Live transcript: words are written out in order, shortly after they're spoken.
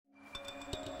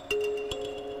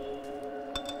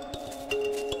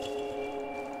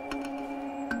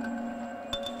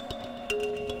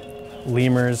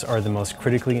Lemurs are the most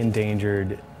critically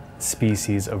endangered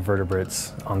species of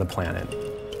vertebrates on the planet.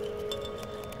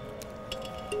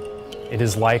 It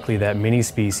is likely that many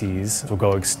species will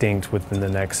go extinct within the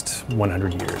next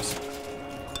 100 years.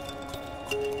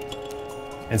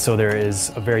 And so there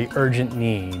is a very urgent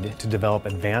need to develop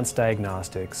advanced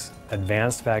diagnostics,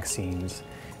 advanced vaccines,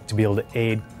 to be able to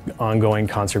aid ongoing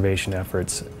conservation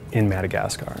efforts in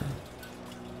Madagascar.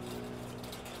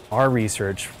 Our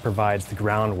research provides the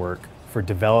groundwork for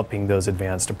developing those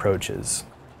advanced approaches.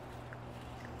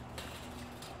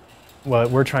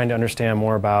 What we're trying to understand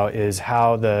more about is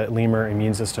how the lemur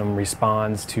immune system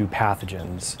responds to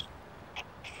pathogens.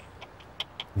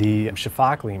 The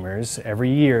Shafak lemurs, every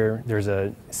year there's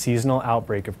a seasonal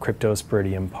outbreak of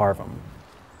Cryptosporidium parvum.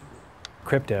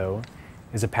 Crypto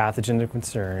is a pathogen of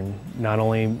concern not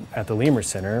only at the Lemur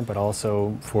Center, but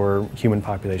also for human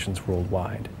populations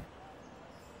worldwide.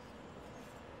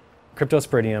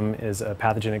 Cryptosporidium is a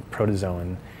pathogenic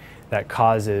protozoan that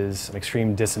causes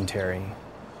extreme dysentery.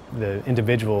 The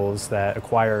individuals that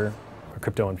acquire a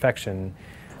crypto infection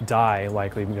die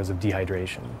likely because of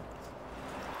dehydration.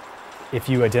 If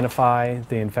you identify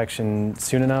the infection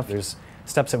soon enough, there's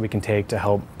steps that we can take to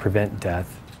help prevent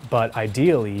death. But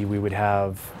ideally, we would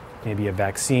have maybe a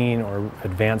vaccine or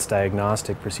advanced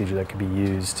diagnostic procedure that could be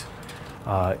used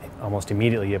almost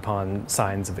immediately upon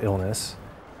signs of illness.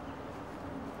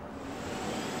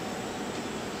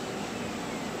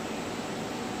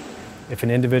 If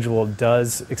an individual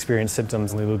does experience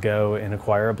symptoms, we will go and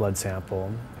acquire a blood sample,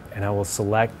 and I will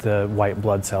select the white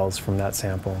blood cells from that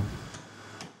sample.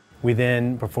 We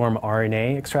then perform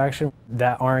RNA extraction.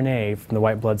 That RNA from the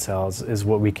white blood cells is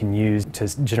what we can use to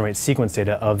generate sequence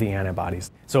data of the antibodies.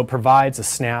 So it provides a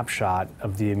snapshot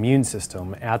of the immune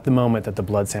system at the moment that the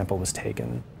blood sample was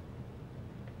taken.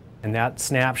 And that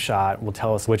snapshot will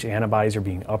tell us which antibodies are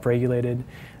being upregulated,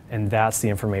 and that's the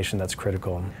information that's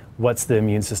critical. What's the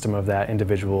immune system of that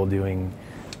individual doing?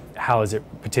 How is it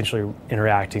potentially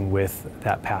interacting with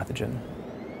that pathogen?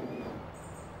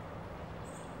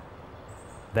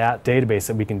 That database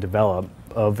that we can develop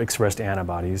of expressed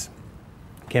antibodies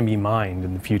can be mined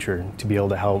in the future to be able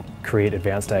to help create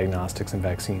advanced diagnostics and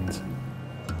vaccines.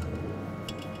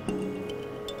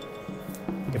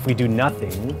 If we do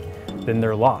nothing, then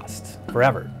they're lost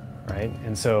forever, right?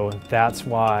 And so that's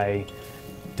why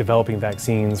developing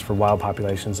vaccines for wild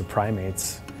populations of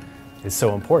primates is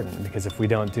so important, because if we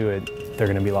don't do it, they're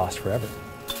going to be lost forever.